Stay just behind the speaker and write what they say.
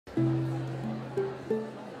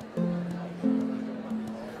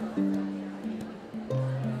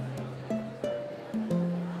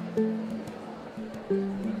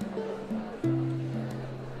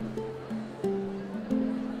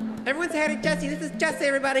Lieutenant Jesse. This is Jesse,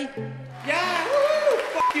 everybody. Yeah, woo!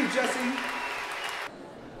 Fuck you, Jesse.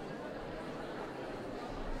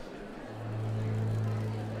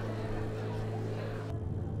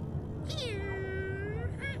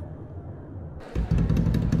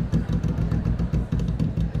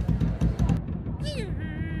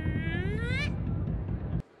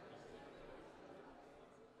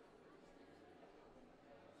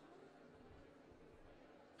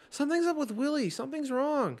 Something's up with Willie. Something's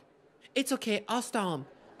wrong. It's okay, I'll stall him.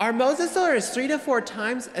 Our mosasaur is 3 to 4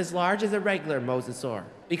 times as large as a regular mosasaur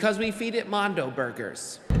because we feed it Mondo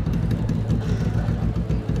burgers.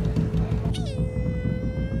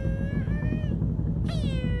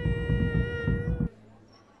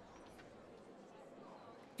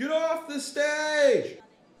 Get off the stage!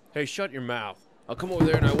 Hey, shut your mouth. I'll come over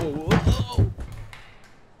there and I will. Whoa.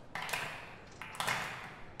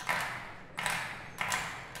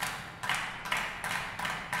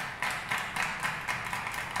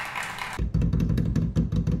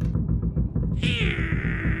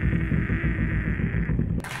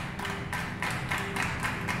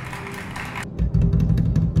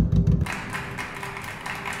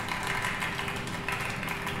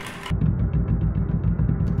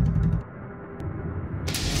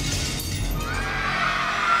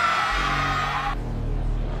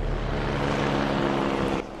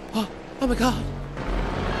 Oh my god.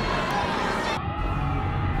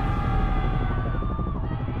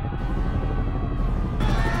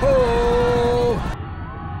 Oh!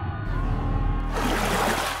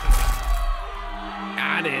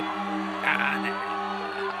 Got it. Got it.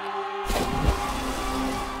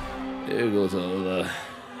 There goes all the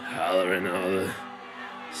hollering, all the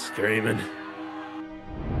screaming.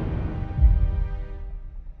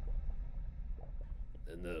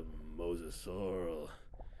 And the mosasaur will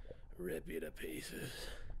rip you to pieces.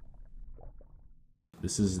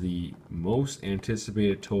 This is the most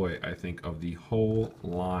anticipated toy, I think, of the whole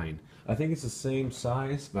line. I think it's the same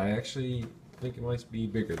size, but I actually think it might be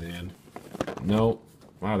bigger than. No.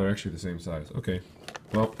 Wow, they're actually the same size. Okay.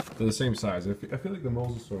 Well, they're the same size. I feel like the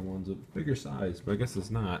mosasaur one's a bigger size, but I guess it's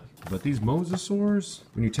not. But these mosasaurs,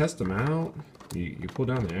 when you test them out, you pull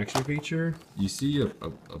down the action feature, you see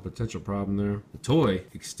a potential problem there. The toy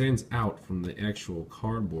extends out from the actual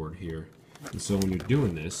cardboard here. And so when you're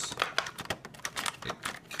doing this, it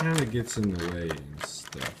kind of gets in the way and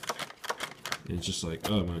stuff. And it's just like,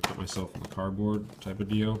 oh, I'm going to cut myself on the cardboard type of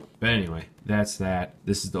deal. But anyway, that's that.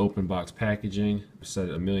 This is the open box packaging. I've said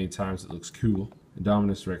it a million times, it looks cool.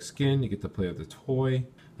 Indominus Rex skin, you get to play with the toy.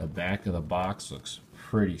 The back of the box looks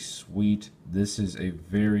pretty sweet. This is a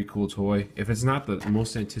very cool toy. If it's not the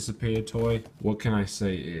most anticipated toy, what can I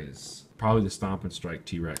say is? Probably the Stomp and Strike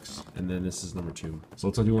T-Rex. And then this is number 2. So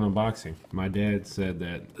let's do an unboxing. My dad said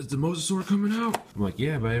that, is the mosasaur coming out? I'm like,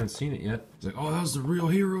 yeah, but I haven't seen it yet. He's like, oh, that was the real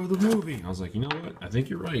hero of the movie. I was like, you know what? I think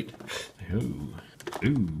you're right.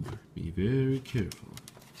 Ooh, be very careful.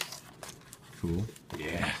 Cool.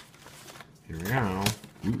 Yeah. Here we go.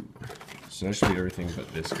 Ooh. So that should be everything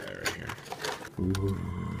but this guy right here. Ooh.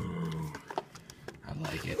 I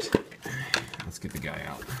like it. Let's get the guy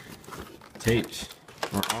out. Taped.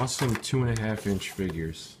 Our awesome 2.5-inch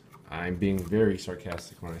figures. I'm being very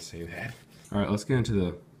sarcastic when I say that. Alright, let's get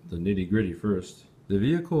into the nitty-gritty first. The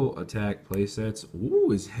vehicle attack playsets. Ooh,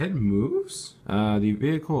 his head moves? The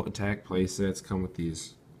vehicle attack playsets come with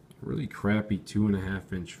these really crappy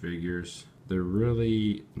 2.5-inch figures. They're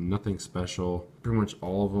really nothing special. Pretty much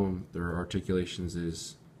all of them, their articulations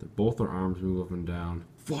is that both their arms move up and down.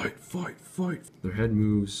 Fight, fight, fight. Their head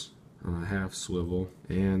moves on a half swivel,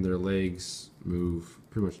 and their legs move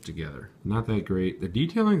pretty much together. Not that great. The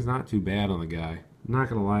detailing's not too bad on the guy. I'm not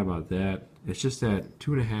gonna lie about that. It's just that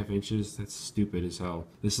 2.5 inches, that's stupid as hell.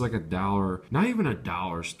 This is like $1, not even a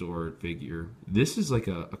dollar store figure. This is like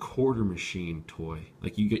a quarter machine toy.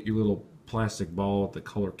 Like you get your little plastic ball with the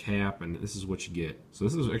color cap, and this is what you get. So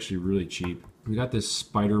this is actually really cheap. We got this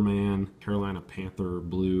Spider-Man, Carolina Panther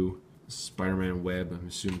blue, Spider-Man web, I'm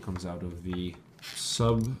assuming comes out of the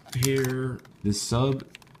sub here. This sub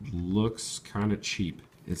looks kind of cheap.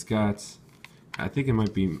 It's got, I think it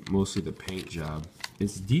might be mostly the paint job.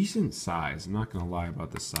 It's decent size, I'm not gonna lie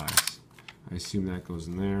about the size. I assume that goes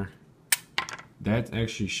in there. That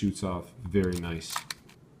actually shoots off very nice.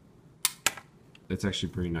 That's actually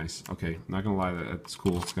pretty nice. Okay, not gonna lie, that's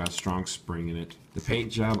cool. It's got a strong spring in it. The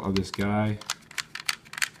paint job of this guy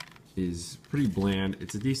is pretty bland.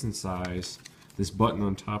 It's a decent size. This button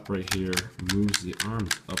on top right here moves the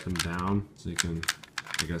arms up and down, so you can,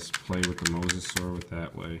 I guess, play with the mosasaur with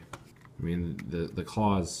that way. I mean, the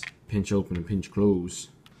claws pinch open and pinch close.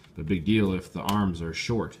 the big deal if the arms are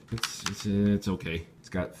short. It's okay. It's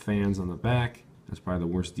got fans on the back. That's probably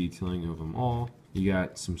the worst detailing of them all. You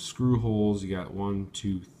got some screw holes. You got 1,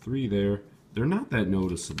 2, 3 there. They're not that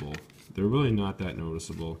noticeable. They're really not that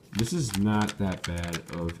noticeable. This is not that bad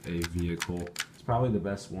of a vehicle. It's probably the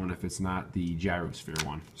best one if it's not the gyrosphere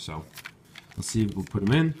one. So let's see if we'll put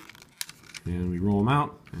them in. And we roll them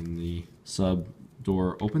out, and the sub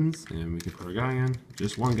door opens, and we can put our guy in.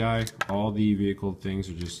 Just one guy. All the vehicle things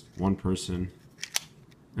are just one person.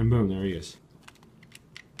 And boom, there he is.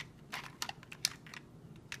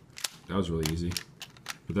 That was really easy.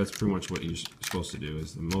 But that's pretty much what you're supposed to do,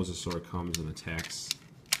 is the Mosasaur comes and attacks.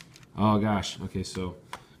 Oh gosh, okay, so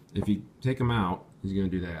if you take him out, he's gonna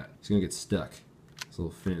do that. He's gonna get stuck. His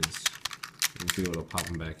little fins. We'll be able to pop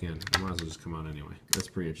him back in. I might as well just come out anyway. That's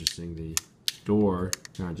pretty interesting. The door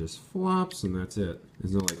kind of just flops and that's it.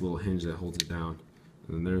 There's no like little hinge that holds it down.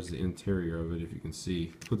 And then there's the interior of it, if you can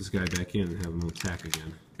see. Put this guy back in and have him attack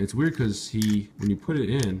again. It's weird because when you put it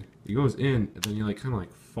in, he goes in and then he like kind of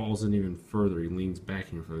like falls in even further. He leans back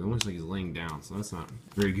even further. Almost like he's laying down, so that's not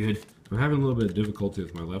very good. I'm having a little bit of difficulty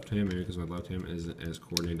with my left hand, maybe because my left hand isn't as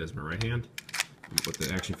coordinated as my right hand. But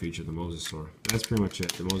the action feature of the Mosasaur. That's pretty much it.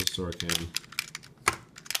 The Mosasaur can...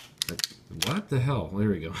 What the hell? There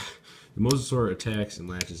we go. The Mosasaur attacks and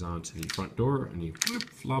latches onto the front door, and he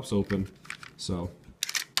flops open. So,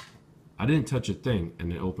 I didn't touch a thing,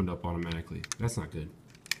 and it opened up automatically. That's not good.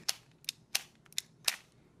 I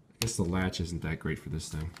guess the latch isn't that great for this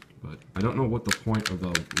thing, but I don't know what the point of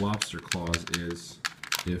the lobster claws is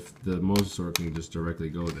if the Mosasaur can just directly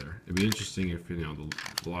go there. It'd be interesting if, you know,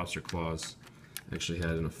 the lobster claws actually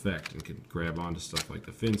had an effect and could grab onto stuff like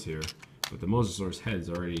the fins here, but the Mosasaur's head's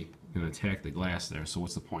already going to attack the glass there, so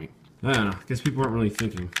what's the point? I don't know. I guess people aren't really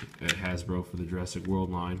thinking at Hasbro for the Jurassic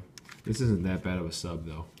World line. This isn't that bad of a sub,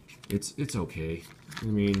 though. It's okay. I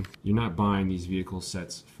mean, you're not buying these vehicle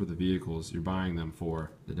sets for the vehicles, you're buying them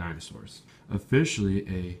for the dinosaurs. Officially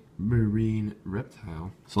a marine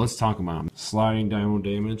reptile. So let's talk about them. Sliding dino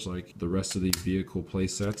damage like the rest of the vehicle play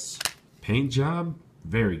sets. Paint job,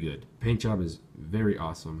 very good. Paint job is very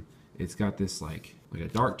awesome. It's got this like a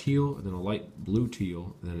dark teal and then a light blue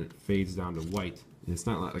teal, and then it fades down to white. And it's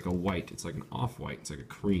not like a white, it's like an off-white, it's like a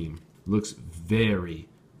cream. It looks very,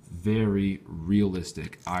 very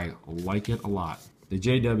realistic. I like it a lot. The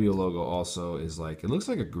JW logo also is like, it looks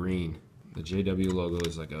like a green. The JW logo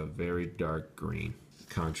is like a very dark green.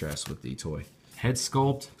 Contrast with the toy. Head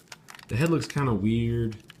sculpt. The head looks kind of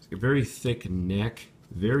weird. It's like a very thick neck,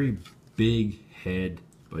 very big head.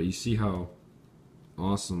 But you see how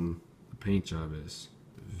awesome the paint job is.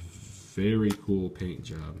 Very cool paint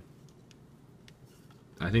job.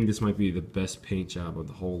 I think this might be the best paint job of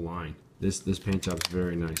the whole line. This paint job is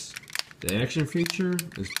very nice. The action feature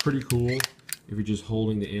is pretty cool if you're just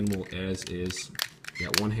holding the animal as is. You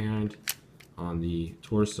got one hand on the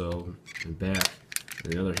torso and back,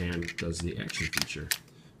 and the other hand does the action feature.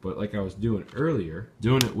 But like I was doing earlier,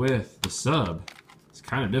 doing it with the sub, it's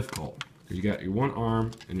kind of difficult. Because you got your one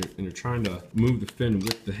arm and you're trying to move the fin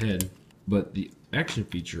with the head, but the action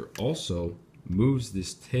feature also moves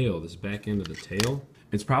this tail, this back end of the tail.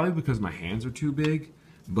 It's probably because my hands are too big,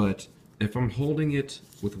 but if I'm holding it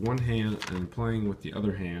with one hand and playing with the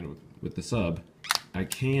other hand with the sub, I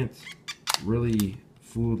can't really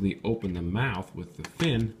fluidly open the mouth with the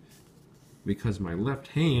fin because my left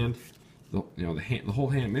hand, the whole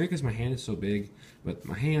hand, maybe because my hand is so big, but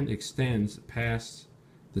my hand extends past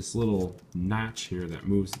this little notch here that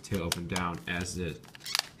moves the tail up and down as the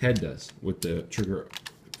head does with the trigger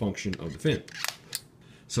function of the fin.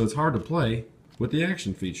 So it's hard to play with the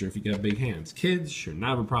action feature if you got big hands. Kids should not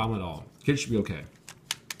have a problem at all. Kids should be okay.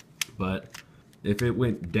 But if it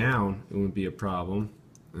went down, it wouldn't be a problem.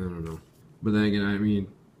 I don't know. But then again, I mean,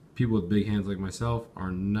 people with big hands like myself are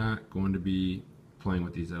not going to be playing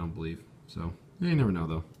with these, I don't believe. So, you never know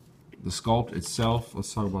though. The sculpt itself,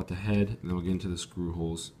 let's talk about the head, and then we'll get into the screw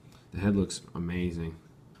holes. The head looks amazing.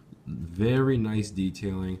 Very nice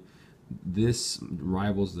detailing. This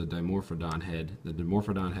rivals the Dimorphodon head. The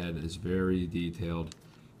Dimorphodon head is very detailed.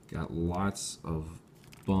 Got lots of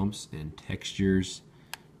bumps and textures,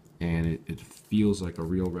 and it feels like a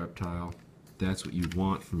real reptile. That's what you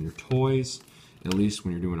want from your toys, at least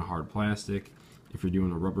when you're doing a hard plastic. If you're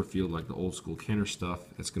doing a rubber feel like the old school Kenner stuff,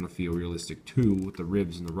 it's going to feel realistic too with the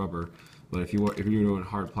ribs and the rubber. But if you're doing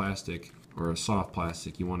hard plastic or a soft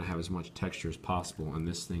plastic, you want to have as much texture as possible, and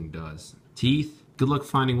this thing does. Teeth. Good luck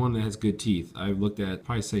finding one that has good teeth. I've looked at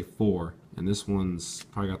probably say 4, and this one's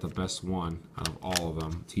probably got the best one out of all of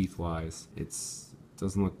them, teeth-wise. It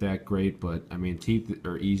doesn't look that great, but I mean, teeth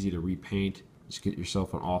are easy to repaint. Just get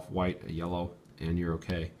yourself an off-white, a yellow, and you're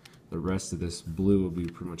okay. the rest of this blue will be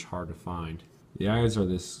pretty much hard to find. The eyes are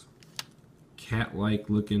this cat-like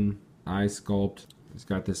looking eye sculpt. It's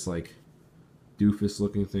got this like doofus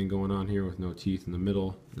looking thing going on here with no teeth in the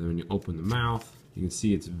middle. And then when you open the mouth, you can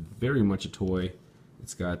see it's very much a toy.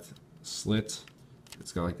 It's got slits.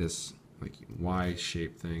 It's got like this like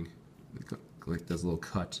Y-shaped thing, like this little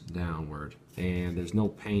cut downward. And there's no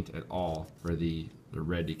paint at all for the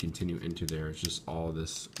red to continue into there. It's just all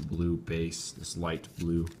this blue base, this light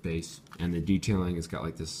blue base. And the detailing has got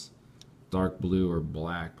like this dark blue or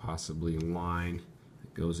black possibly line.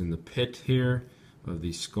 It goes in the pit here of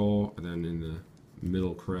the skull and then in the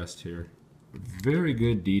middle crest here. Very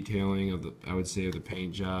good detailing of the, I would say, of the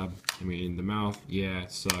paint job. I mean, the mouth, yeah,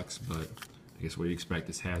 it sucks, but I guess what do you expect?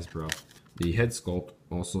 It's Hasbro. The head sculpt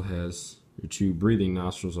also has your two breathing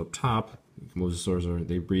nostrils up top. Mosasaurs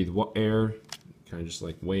they breathe air, kind of just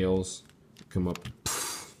like whales, come up.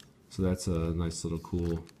 So that's a nice little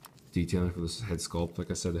cool detailing for this head sculpt.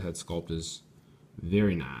 Like I said, the head sculpt is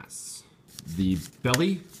very nice. The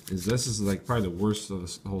belly this is like probably the worst of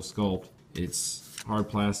the whole sculpt. It's hard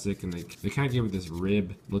plastic, and they kind of give it this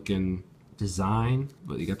rib looking design,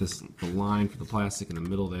 but you got the line for the plastic in the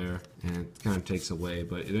middle there, and it kind of takes away.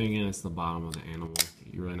 But then again, it's the bottom of the animal.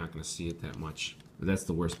 You're really not going to see it that much. But that's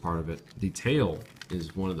the worst part of it. The tail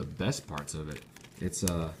is one of the best parts of it. It's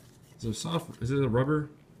a soft. Is it a rubber?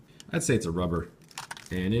 I'd say it's a rubber,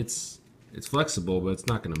 and it's flexible, but it's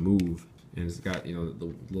not going to move. And it's got, you know,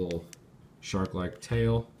 the little shark-like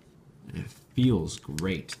tail. And it feels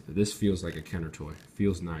great. This feels like a Kenner toy. It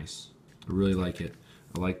feels nice. I really like it.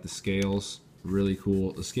 I like the scales. Really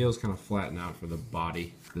cool. The scales kind of flatten out for the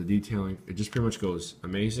body. The detailing, it just pretty much goes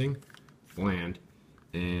amazing, bland,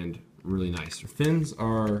 and really nice. Their fins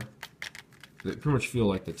they pretty much feel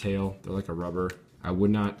like the tail. They're like a rubber. I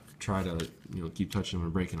would not try to, you know, keep touching them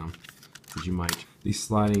and breaking them, because you might. The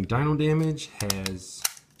sliding dino damage has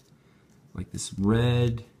like this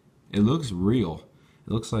red. It looks real.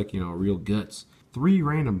 It looks like, you know, real guts. 3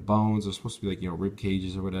 random bones. They're supposed to be like, you know, rib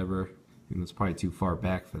cages or whatever. And it's probably too far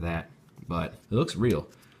back for that, but it looks real.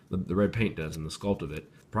 The red paint does, and the sculpt of it.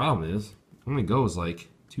 Problem is, it only goes like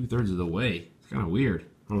 2/3 of the way. It's kind of weird.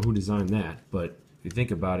 I don't know who designed that, but if you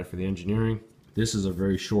think about it, for the engineering, this is a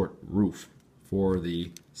very short roof for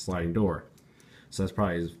the sliding door. So that's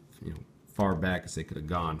probably as, you know, far back as they could have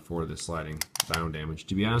gone for the sliding dino damage.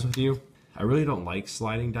 To be honest with you, I really don't like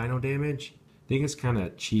sliding dino damage. I think it's kind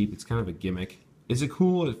of cheap. It's kind of a gimmick. Is it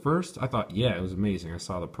cool at first? I thought, yeah, it was amazing. I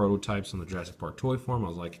saw the prototypes on the Jurassic Park toy form. I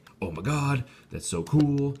was like, oh my god, that's so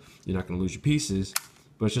cool. You're not going to lose your pieces.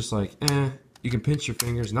 But it's just like, you can pinch your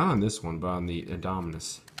fingers. Not on this one, but on the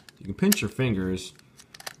Indominus. You can pinch your fingers,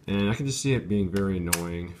 and I can just see it being very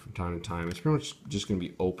annoying from time to time. It's pretty much just going to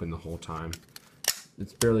be open the whole time.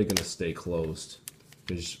 It's barely going to stay closed.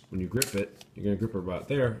 Because when you grip it, you're going to grip it about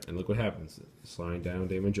there, and look what happens. Sliding down,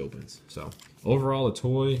 damage opens. So, overall, the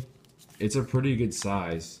toy, it's a pretty good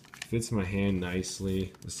size. Fits my hand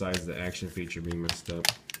nicely, besides the action feature being messed up.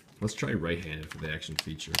 Let's try right-handed for the action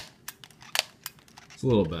feature. It's a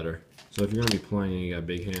little better. So if you're going to be playing and you got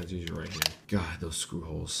big hands, use your right hand. God, those screw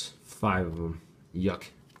holes. 5 of them. Yuck.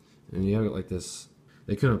 And you have it like this.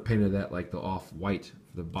 They could have painted that like the off-white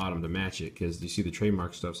for the bottom to match it, because you see the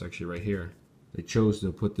trademark stuff's actually right here. They chose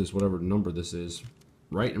to put this, whatever number this is,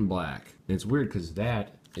 right in black. And it's weird because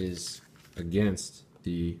that is against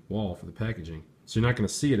the wall for the packaging. So you're not going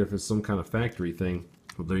to see it if it's some kind of factory thing.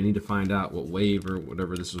 But they need to find out what wave or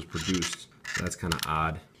whatever this was produced. That's kind of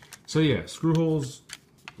odd. So yeah, screw holes,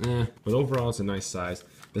 but overall it's a nice size.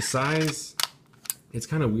 The size, it's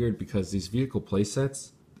kind of weird because these vehicle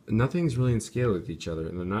playsets, nothing's really in scale with each other,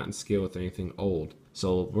 and they're not in scale with anything old.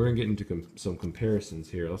 So we're going to get into some comparisons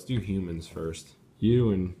here. Let's do humans first.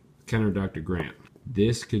 You and Kenner Dr. Grant.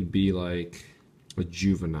 This could be like a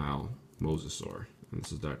juvenile mosasaur. And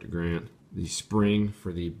this is Dr. Grant. The spring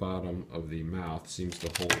for the bottom of the mouth seems to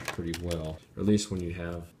hold pretty well. Or at least when you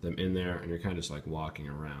have them in there and you're kind of just like walking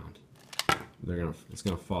around. It's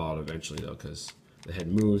gonna fall out eventually though, because the head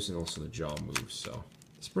moves and also the jaw moves. So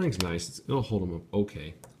the spring's nice. It'll hold them up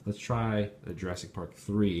okay. Let's try a Jurassic Park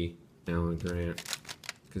 3 Alan Grant,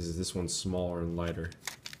 because this one's smaller and lighter.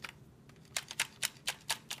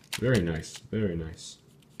 Very nice, very nice,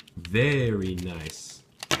 very nice.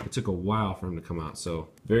 It took a while for him to come out, so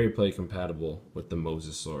very play compatible with the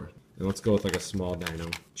Mosasaur. And let's go with like a small dino.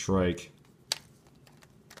 Trike.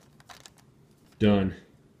 Done.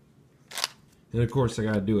 And of course I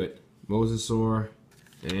gotta do it. Mosasaur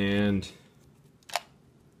and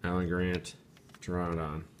Alan Grant.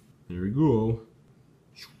 Pteranodon. Here we go.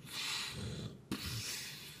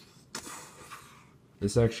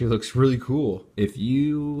 This actually looks really cool. If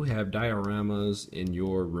you have dioramas in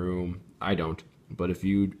your room, I don't, but if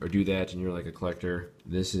you do that and you're like a collector,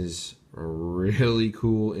 this is a really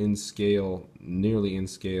cool in scale, nearly in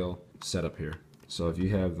scale setup here. So if you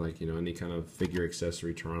have like, you know, any kind of figure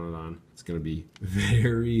accessory to run it on, it's gonna be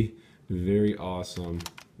very, very awesome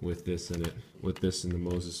with this in it, with this in the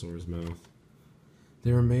Mosasaur's mouth.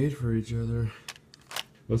 They were made for each other.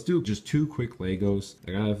 Let's do just 2 quick Legos.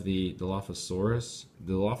 I have the Dilophosaurus.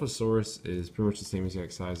 The Dilophosaurus is pretty much the same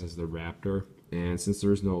exact size as the Raptor. And since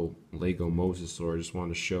there is no Lego Mosasaur, I just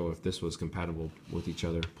wanted to show if this was compatible with each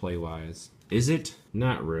other play-wise. Is it?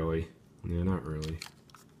 Not really. Yeah, not really.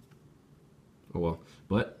 Oh well.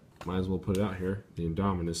 But, might as well put it out here. The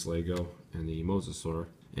Indominus Lego and the Mosasaur.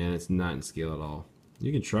 And it's not in scale at all.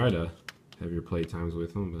 You can try to have your play times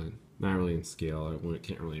with them, but not really in scale. I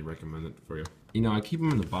can't really recommend it for you. You know, I keep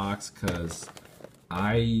them in the box because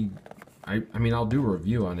I mean, I'll do a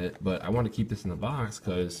review on it, but I want to keep this in the box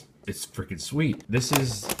because it's freaking sweet. This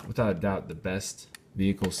is, without a doubt, the best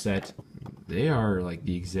vehicle set. They are like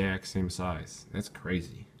the exact same size. That's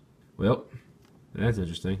crazy. Well, that's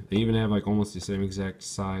interesting. They even have like almost the same exact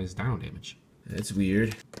size dino damage. That's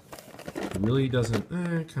weird. It really doesn't,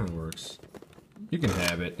 it kind of works. You can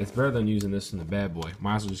have it. It's better than using this in the bad boy.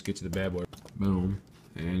 Might as well just get to the bad boy. Boom.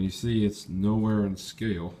 And you see it's nowhere in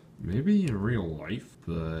scale. Maybe in real life,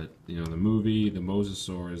 but you know, the movie, the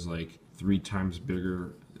Mosasaur is like 3 times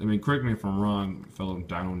bigger. I mean, correct me if I'm wrong, fellow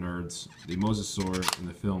dino nerds. The Mosasaur in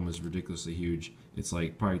the film is ridiculously huge. It's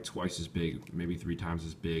like probably twice as big, maybe 3 times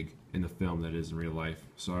as big in the film that is in real life.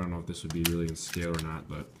 So I don't know if this would be really in scale or not,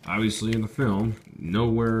 but obviously in the film,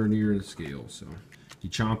 nowhere near the scale. So the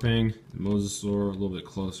Chomping, the Mosasaur, a little bit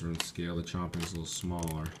closer in scale. The Chomping is a little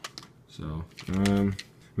smaller. So, I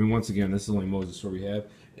mean, once again, this is the only Mosasaur we have.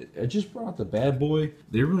 I just brought the bad boy.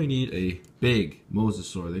 They really need a big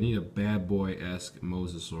Mosasaur. They need a bad boy-esque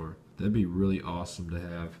Mosasaur. That'd be really awesome to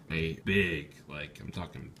have a big, like, I'm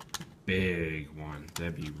talking big one.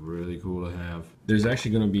 That'd be really cool to have. There's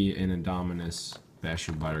actually going to be an Indominus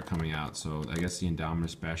Bastard Biter coming out, so I guess the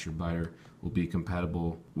Indominus Bastard Biter will be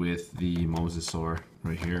compatible with the Mosasaur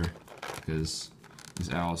right here, because this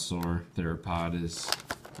Allosaur theropod is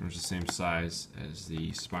the same size as the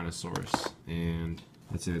Spinosaurus, and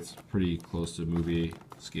that's it. It's pretty close to movie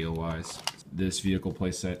scale wise. This vehicle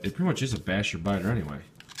playset, it pretty much is a Bastard Biter anyway.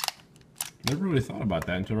 Never really thought about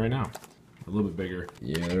that until right now. A little bit bigger.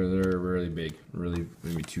 Yeah, they're really big. Really,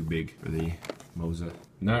 maybe too big for the Mosa.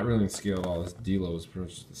 Not really in scale at all. This Dilo is pretty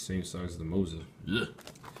much the same size as the Mosa. Ugh.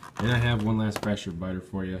 And I have one last Bastard Biter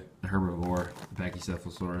for you. The herbivore,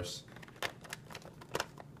 Pachycephalosaurus.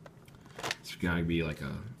 It's gonna be like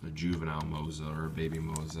a juvenile Mosa or a baby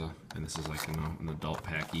Mosa. And this is like an adult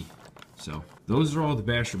Packy. So, those are all the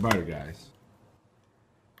Bastard Biter guys.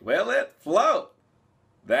 Will it float?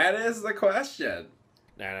 That is the question.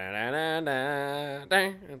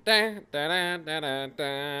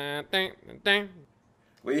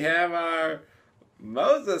 We have our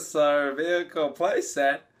Mosasaur vehicle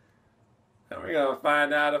playset, and we're gonna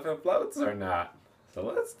find out if it floats or not. So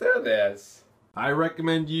let's do this. I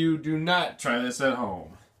recommend you do not try this at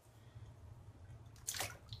home.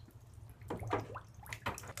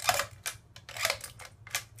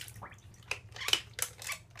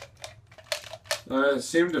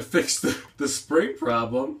 Seemed to fix the spring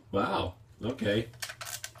problem. Wow. Okay.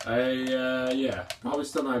 Yeah, probably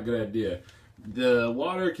still not a good idea. The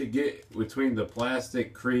water could get between the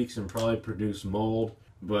plastic creaks and probably produce mold.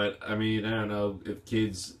 But, I mean, I don't know if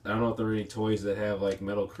kids, I don't know if there are any toys that have like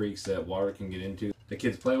metal creaks that water can get into. The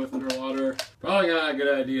kids play with underwater. Probably not a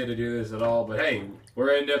good idea to do this at all, but hey,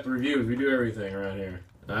 we're in-depth reviews. We do everything around here.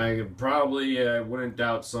 I probably wouldn't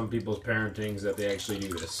doubt some people's parentings that they actually do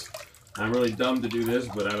this. I'm really dumb to do this,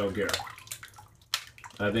 but I don't care.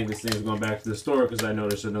 I think this thing is going back to the store because I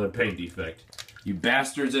noticed another paint defect. You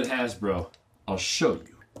bastards at Hasbro, I'll show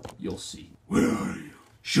you. You'll see. Where are you?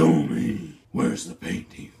 Show me. Where's the paint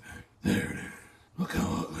defect? There it is. Look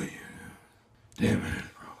how ugly it is. Damn it, it's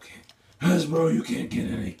broken. Hasbro, you can't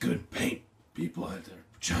get any good paint. People at their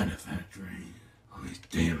China factory. All these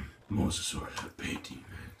damn Mosasaurs have paint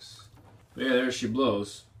defects. But yeah, there she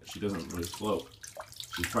blows. She doesn't really float.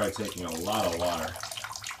 She's probably taking a lot of water.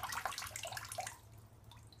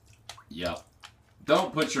 Yep.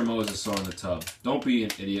 Don't put your Mosasaur in the tub. Don't be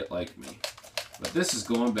an idiot like me. But this is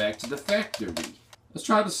going back to the factory. Let's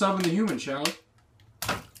try the sub and the human, shall we?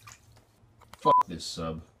 Fuck this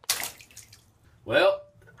sub. Well,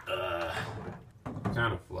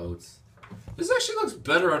 kind of floats. This actually looks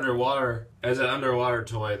better underwater as an underwater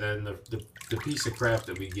toy than the piece of crap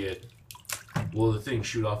that we get. Will the thing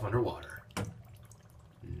shoot off underwater?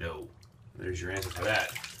 No. There's your answer for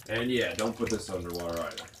that. And yeah, don't put this underwater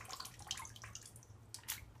either.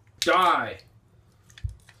 Die!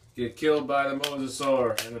 Get killed by the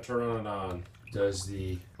mosasaur and the pteranodon. Does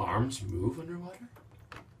the arms move underwater?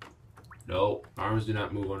 No, arms do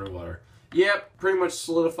not move underwater. Yep, pretty much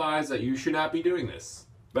solidifies that you should not be doing this.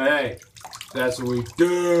 But hey, that's what we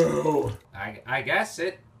do. I guess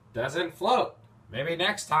it doesn't float. Maybe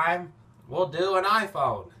next time we'll do an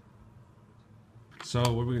iPhone. So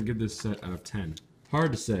what are we gonna give this set out of 10?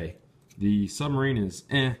 Hard to say. The submarine is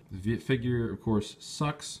eh. The figure, of course,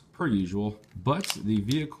 sucks per usual, but the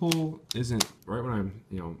vehicle isn't. Right when I'm,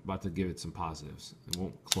 about to give it some positives, it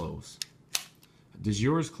won't close. Does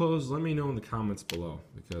yours close? Let me know in the comments below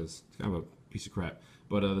because it's kind of a piece of crap.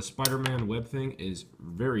 But the Spider-Man web thing is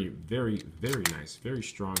very, very, very nice. Very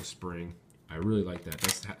strong spring. I really like that.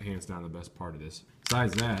 That's hands down the best part of this.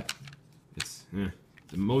 Besides that, it's eh.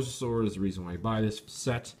 The Mosasaur is the reason why I buy this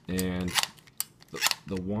set, and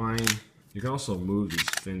the wine. You can also move these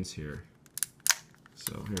fins here.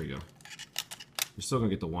 So here we go. You're still gonna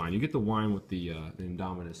get the wine. You get the wine with the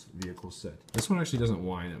Indominus vehicle set. This one actually doesn't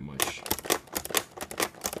whine that much,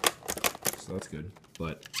 so that's good.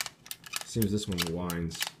 But it seems this one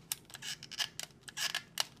whines.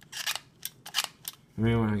 I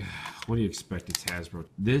mean, what do you expect? It's Hasbro.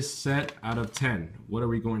 This set out of 10, what are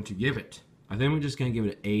we going to give it? I think we're just gonna give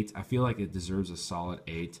it an 8. I feel like it deserves a solid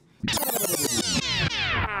 8.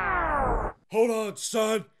 Hold on,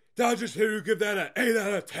 son. Did I just hear you give that an 8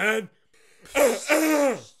 out of 10?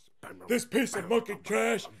 This piece of monkey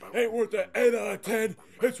trash ain't worth an 8 out of 10.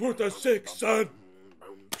 It's worth a 6, son.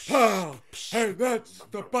 Pow! And that's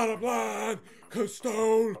the bottom line, 'cause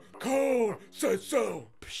Stone Cold said so.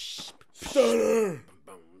 Stunner!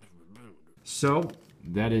 So,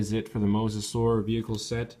 that is it for the Mosasaur vehicle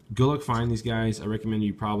set. Good luck finding these guys. I recommend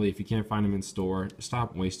you probably, if you can't find them in store,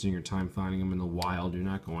 stop wasting your time finding them in the wild. You're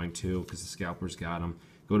not going to, because the scalpers got them.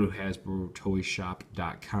 Go to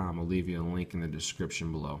HasbroToyShop.com. I'll leave you a link in the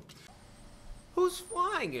description below. Who's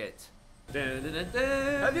flying it?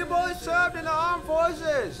 Have you boys served in the armed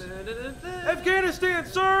forces? Afghanistan,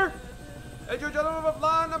 sir! And your gentlemen of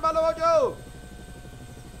flying about Ojo!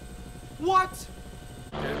 What?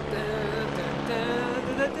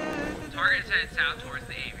 Target is headed south towards